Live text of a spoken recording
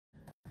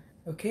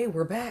Okay,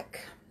 we're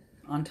back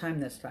on time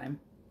this time.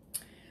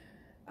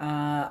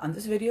 On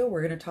this video,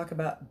 we're going to talk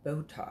about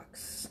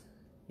Botox.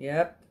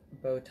 Yep,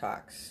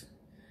 Botox.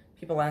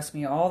 People ask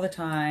me all the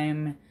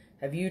time,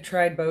 have you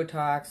tried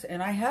Botox?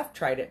 And I have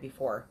tried it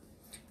before.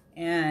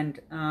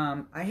 And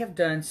I have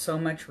done so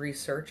much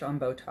research on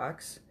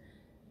Botox.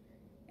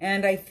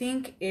 And I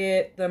think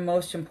the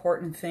most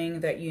important thing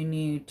that you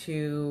need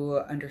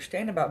to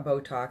understand about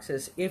Botox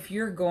is if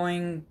you're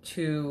going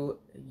to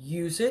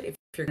use it, if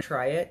you're going to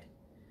try it,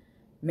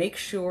 make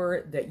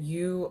sure that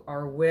you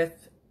are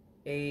with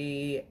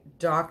a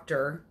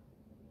doctor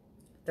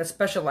that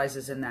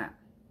specializes in that.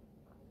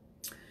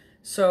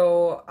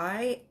 So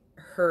I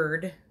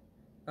heard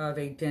of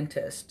a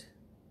dentist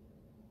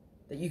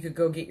that you could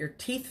go get your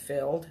teeth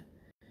filled.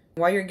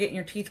 While you're getting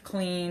your teeth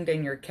cleaned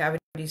and your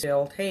cavities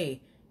filled,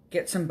 hey,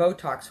 get some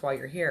Botox while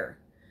you're here.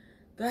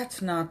 That's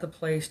not the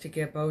place to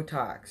get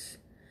Botox.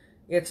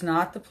 It's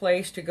not the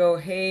place to go,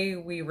 hey,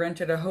 we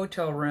rented a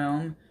hotel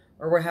room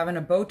or we're having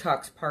a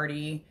Botox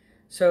party,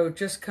 so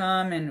just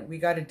come and we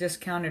got a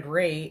discounted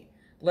rate.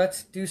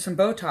 Let's do some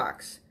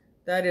Botox.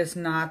 That is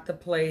not the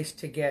place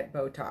to get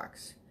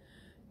Botox.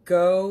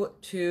 Go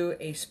to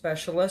a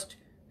specialist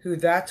who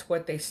that's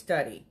what they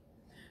study.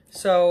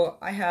 So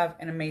I have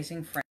an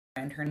amazing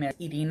friend. Her name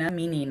is Idina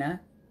Menina,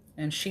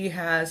 and she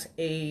is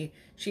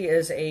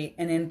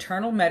an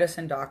internal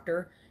medicine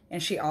doctor,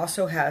 and she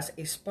also has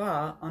a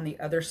spa on the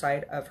other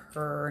side of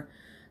her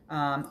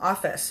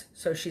office.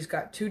 So she's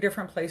got two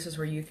different places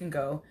where you can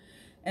go.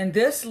 And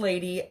this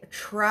lady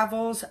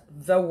travels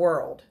the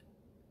world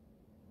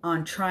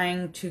on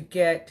trying to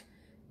get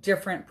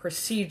different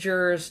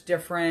procedures,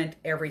 different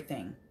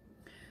everything.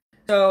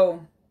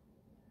 So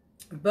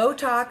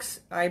Botox,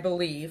 I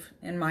believe,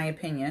 in my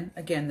opinion,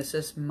 again, this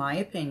is my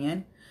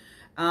opinion,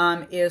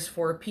 is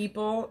for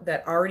people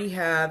that already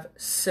have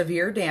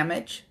severe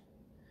damage.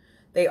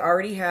 They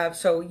already have,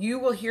 so you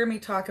will hear me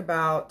talk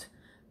about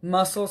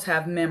muscles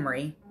have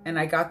memory, and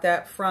I got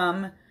that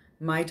from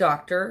my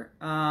doctor,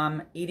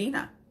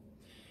 Idina.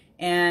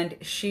 And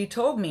she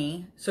told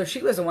me, so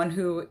she was the one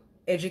who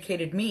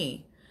educated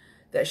me,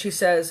 that she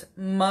says,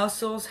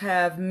 muscles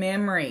have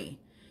memory.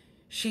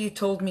 She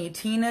told me,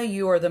 Tina,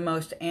 you are the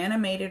most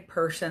animated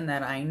person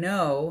that I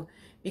know,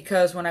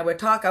 because when I would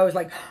talk, I was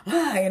like,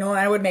 and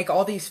I would make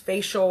all these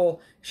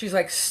facial, she's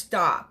like,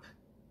 stop.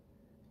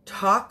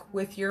 Talk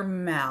with your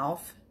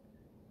mouth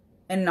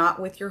and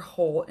not with your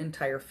whole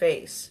entire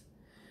face.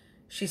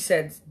 She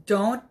said,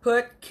 don't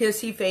put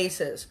kissy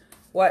faces.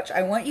 Watch,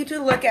 I want you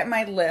to look at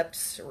my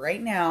lips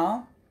right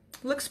now.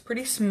 Looks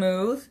pretty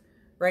smooth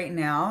right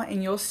now,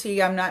 and you'll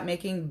see I'm not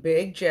making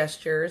big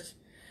gestures.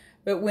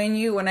 But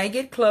when I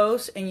get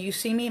close and you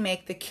see me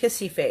make the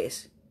kissy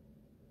face,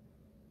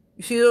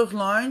 you see those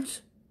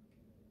lines?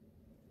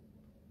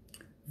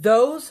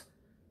 Those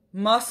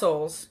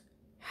muscles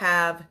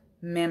have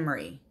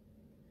memory.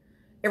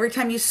 Every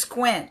time you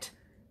squint,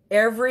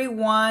 every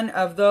one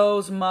of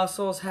those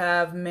muscles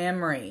have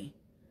memory.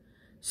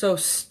 So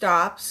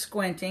stop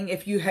squinting.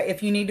 If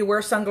you need to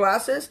wear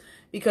sunglasses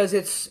because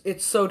it's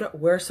so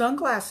wear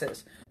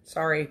sunglasses.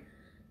 Sorry,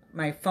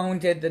 my phone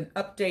did an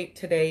update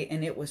today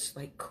and it was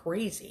like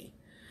crazy.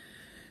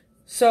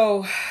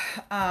 So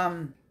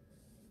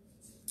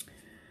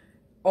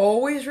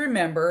always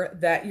remember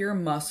that your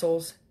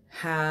muscles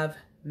have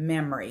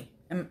memory.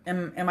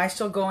 Am I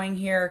still going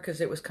here? Because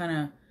it was kind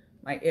of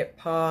it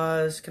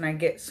paused. Can I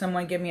get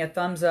someone give me a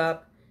thumbs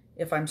up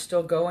if I'm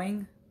still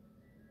going?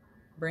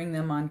 Bring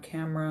them on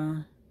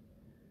camera.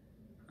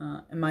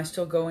 Am I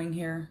still going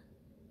here?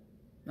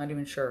 Not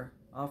even sure.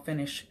 I'll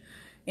finish.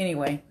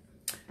 Anyway,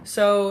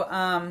 so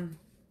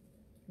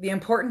the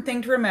important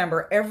thing to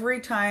remember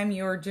every time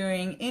you're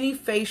doing any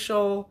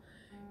facial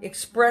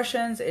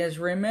expressions is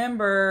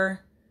remember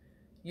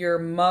your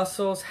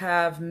muscles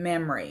have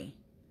memory.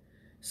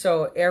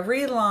 So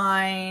every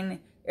line,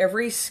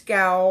 every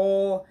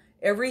scowl,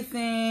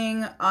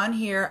 everything on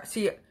here,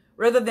 see,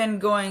 rather than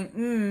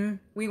going,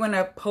 we want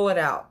to pull it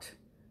out.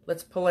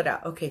 Let's pull it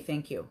out. Okay,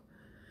 thank you,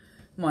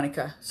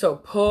 Monica. So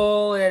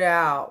pull it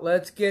out.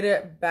 Let's get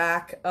it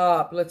back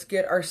up. Let's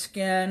get our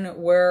skin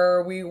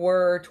where we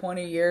were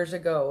 20 years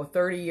ago,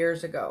 30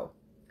 years ago.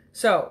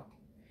 So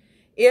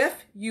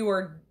if you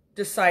are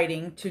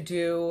deciding to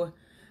do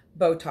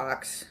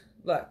Botox,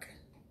 look,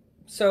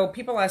 so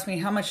people ask me,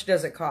 how much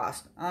does it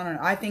cost? I don't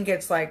know. I think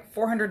it's like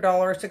 $400,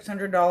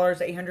 $600,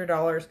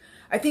 $800.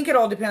 I think it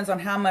all depends on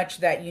how much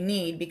that you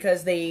need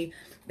because they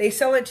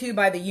sell it to you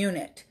by the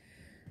unit.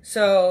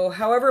 So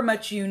however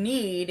much you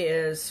need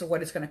is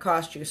what it's going to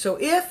cost you. So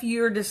if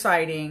you're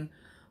deciding,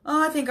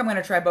 I think I'm going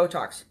to try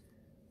Botox,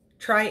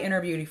 try Inner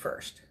Beauty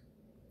first.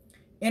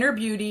 Inner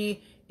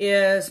Beauty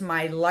is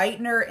my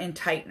lightener and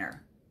tightener.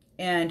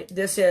 And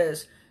this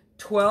is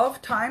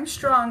 12 times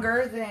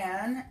stronger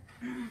than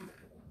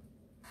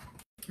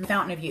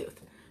Fountain of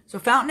Youth. So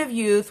Fountain of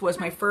Youth was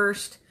my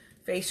first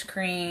face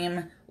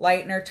cream,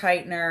 lightener,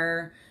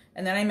 tightener.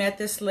 And then I met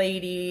this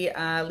lady,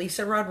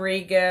 Lisa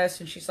Rodriguez,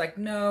 and she's like,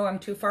 no, I'm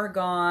too far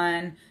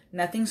gone.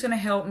 Nothing's going to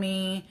help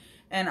me.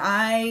 And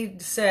I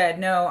said,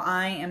 no,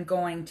 I am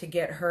going to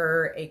get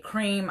her a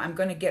cream. I'm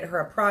going to get her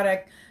a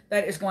product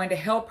that is going to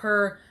help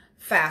her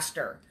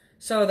faster.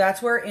 So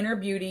that's where Inner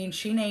Beauty, and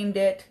she named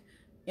it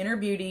Inner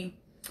Beauty.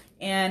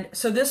 And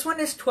so this one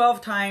is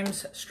 12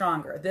 times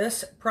stronger.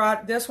 This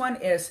one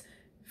is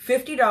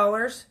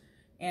 $50.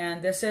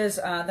 And this is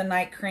the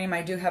night cream.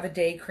 I do have a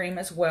day cream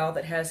as well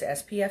that has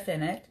SPF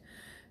in it.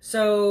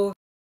 So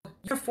you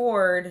can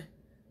afford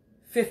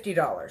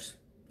 $50.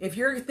 If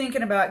you're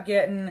thinking about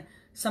getting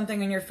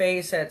something in your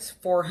face that's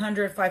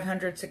 $400, $500,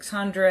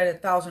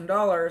 $600,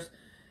 $1,000,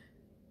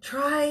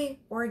 try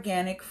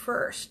organic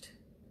first.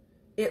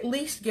 At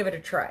least give it a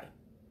try.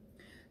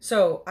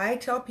 So I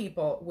tell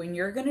people, when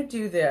you're going to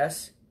do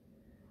this,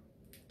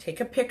 take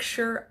a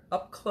picture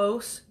up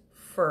close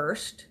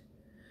first.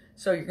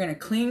 So you're going to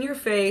clean your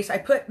face. I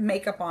put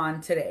makeup on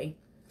today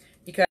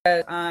because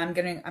I'm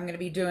going to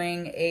be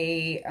doing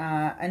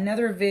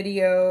another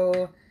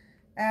video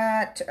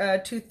at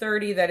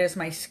 2:30 that is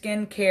my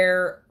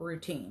skincare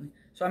routine.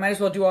 So I might as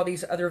well do all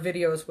these other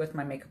videos with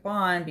my makeup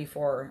on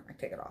before I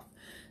take it off.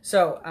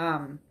 So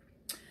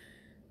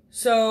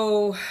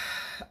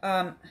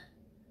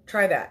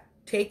try that.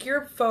 Take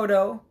your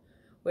photo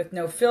with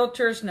no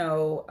filters,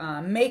 no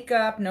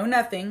makeup, no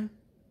nothing.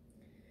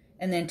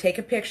 And then take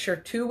a picture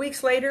 2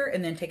 weeks later,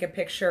 and then take a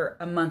picture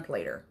a month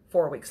later,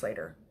 4 weeks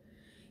later.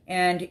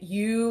 And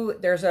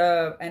there's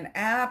an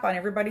app on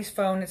everybody's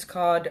phone. It's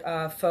called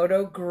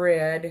Photo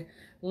Grid.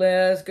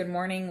 Liz, good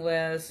morning,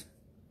 Liz.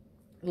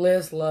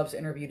 Liz loves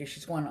Inner Beauty.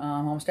 She's going,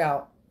 I'm almost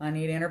out. I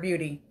need Inner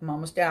Beauty. I'm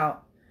almost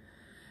out.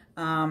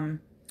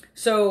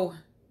 So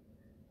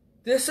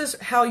this is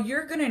how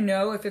you're going to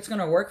know if it's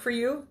going to work for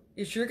you,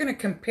 is you're going to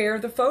compare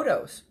the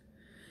photos.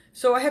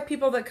 So I have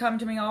people that come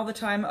to me all the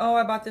time. Oh,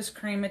 I bought this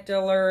cream at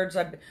Dillard's.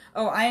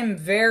 I am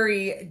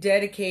very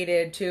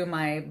dedicated to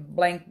my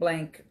blank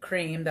blank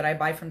cream that I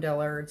buy from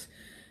Dillard's.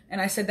 And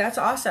I said, that's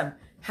awesome.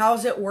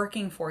 How's it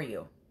working for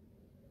you?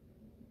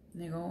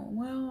 And they go,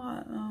 well,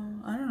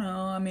 I don't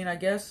know. I mean, I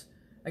guess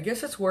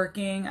it's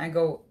working. I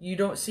go, you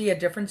don't see a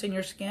difference in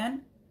your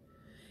skin?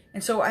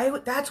 And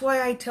so that's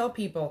why I tell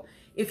people,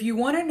 if you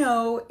want to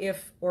know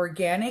if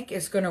organic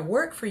is going to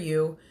work for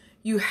you,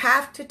 you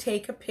have to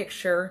take a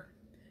picture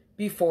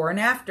before and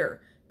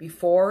after,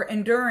 before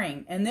and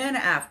during, and then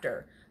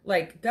after.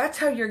 Like, that's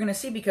how you're going to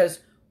see, because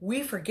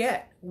we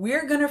forget.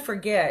 We're going to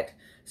forget.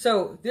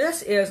 So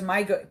this is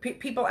my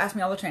people ask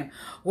me all the time,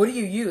 what do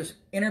you use?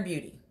 Inner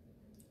Beauty.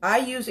 I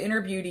use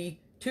Inner Beauty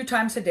 2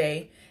 times a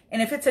day.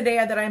 And if it's a day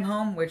that I'm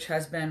home, which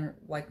has been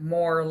like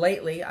more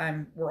lately,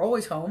 we're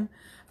always home.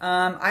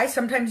 I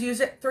sometimes use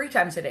it 3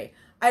 times a day.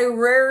 I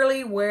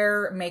rarely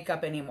wear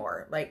makeup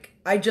anymore. Like,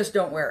 I just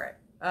don't wear it.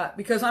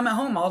 Because I'm at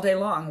home all day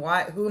long.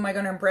 Why? Who am I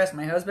going to impress?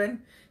 My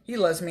husband? He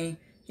loves me.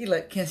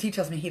 Because he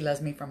tells me he loves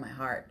me from my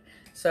heart.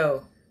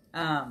 So,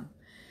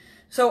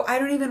 so I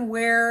don't even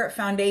wear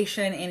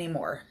foundation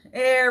anymore.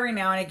 Every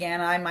now and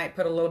again, I might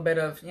put a little bit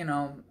of,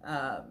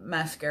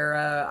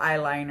 mascara,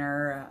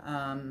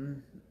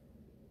 eyeliner.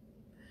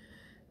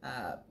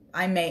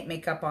 I make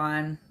makeup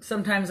on.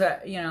 Sometimes,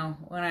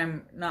 when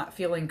I'm not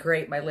feeling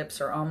great, my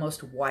lips are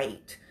almost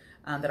white.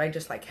 That I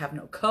just like have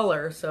no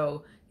color.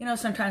 So,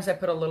 sometimes I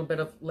put a little bit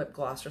of lip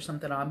gloss or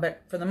something on.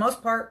 But for the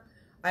most part,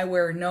 I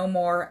wear no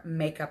more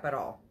makeup at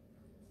all.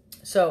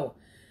 So,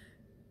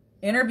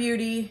 Inner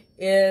Beauty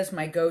is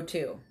my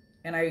go-to.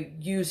 And I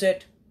use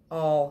it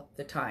all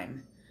the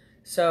time.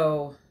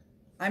 So,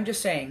 I'm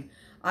just saying,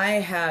 I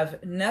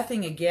have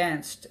nothing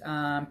against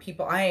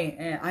people.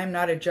 I'm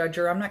not a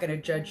judger. I'm not going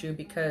to judge you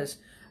because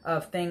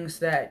of things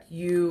that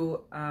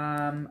you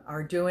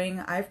are doing.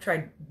 I've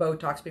tried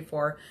Botox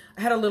before.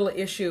 I had a little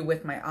issue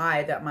with my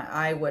eye, that my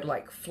eye would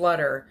like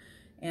flutter.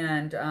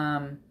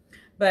 And,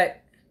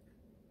 but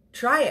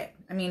try it.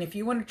 I mean, if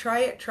you want to try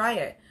it, try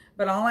it.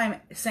 But all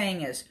I'm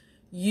saying is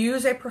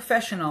use a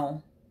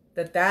professional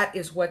that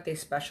is what they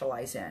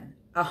specialize in.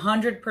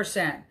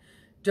 100%.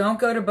 Don't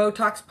go to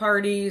Botox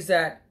parties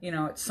that,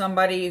 it's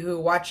somebody who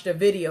watched a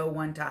video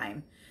one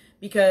time,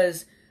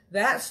 because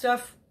that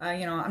stuff,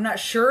 I'm not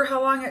sure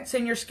how long it's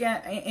in your skin,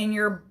 in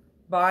your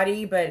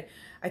body, but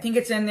I think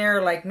it's in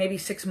there like maybe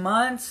 6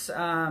 months,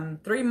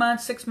 3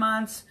 months, 6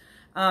 months.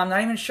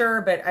 Not even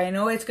sure, but I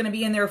know it's going to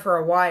be in there for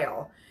a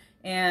while.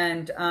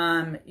 And,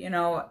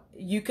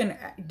 you can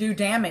do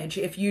damage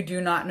if you do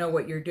not know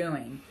what you're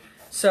doing.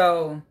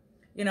 So,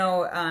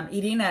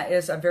 Irina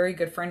is a very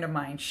good friend of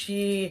mine.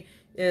 She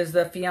is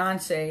the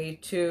fiance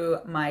to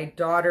my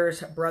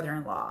daughter's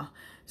brother-in-law.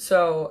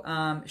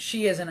 So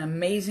she is an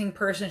amazing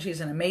person. She's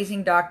an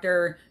amazing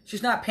doctor.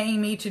 She's not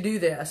paying me to do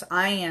this.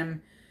 I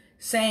am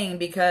saying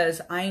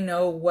because I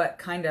know what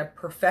kind of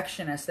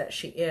perfectionist that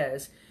she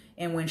is.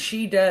 And when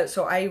she does,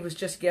 so I was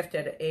just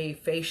gifted a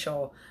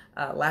facial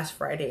last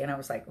Friday, and I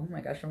was like, oh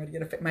my gosh, I'm going to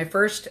get my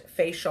first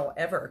facial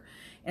ever.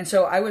 And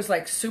so I was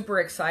like super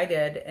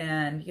excited,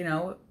 and,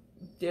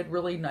 did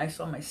really nice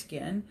on my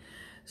skin.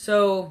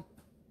 So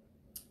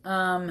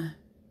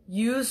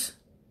use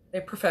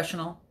a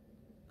professional.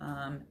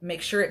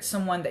 Make sure it's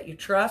someone that you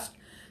trust,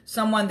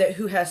 someone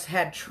who has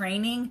had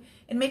training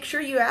and make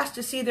sure you ask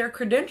to see their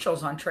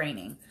credentials on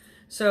training.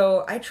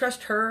 So I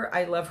trust her.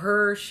 I love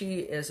her. She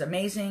is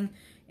amazing.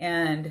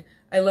 And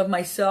I love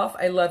myself.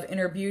 I love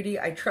Inner Beauty.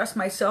 I trust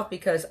myself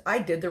because I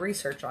did the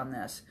research on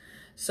this.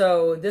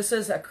 So this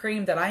is a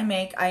cream that I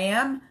make. I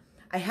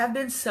have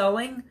been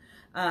selling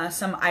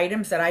some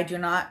items that I do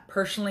not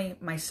personally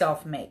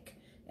myself make.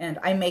 And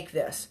I make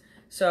this.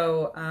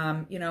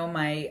 So, you know,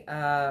 my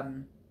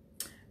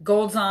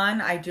Gold's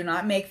On, I do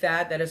not make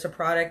that. That is a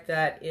product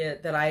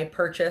that I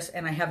purchase.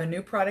 And I have a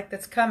new product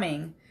that's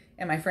coming.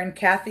 And my friend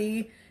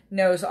Kathy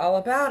knows all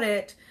about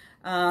it.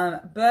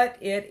 But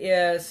it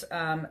is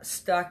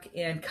stuck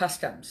in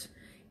customs.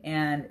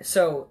 And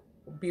so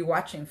be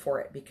watching for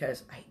it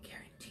because I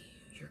guarantee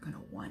you're going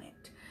to want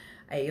it.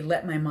 I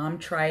let my mom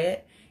try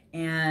it.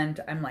 And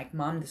I'm like,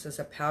 Mom, this is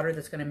a powder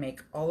that's going to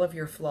make all of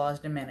your flaws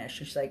diminish.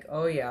 And she's like,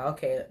 oh, yeah,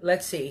 okay,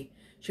 let's see.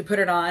 She put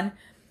it on.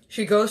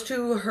 She goes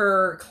to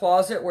her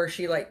closet where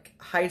she, like,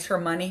 hides her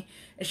money.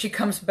 And she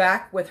comes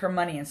back with her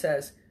money and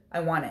says, I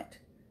want it.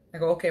 I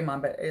go, okay,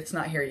 Mom, but it's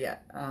not here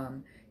yet.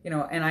 You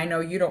know, and I know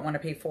you don't want to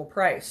pay full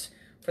price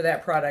for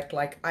that product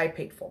like I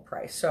paid full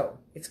price. So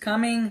it's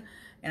coming,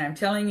 and I'm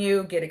telling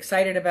you, get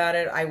excited about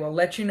it. I will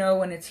let you know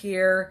when it's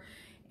here.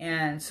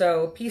 And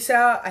so peace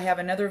out. I have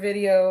another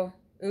video.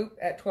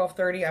 At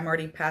 12:30, I'm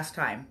already past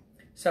time.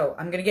 So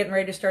I'm going to get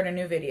ready to start a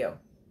new video.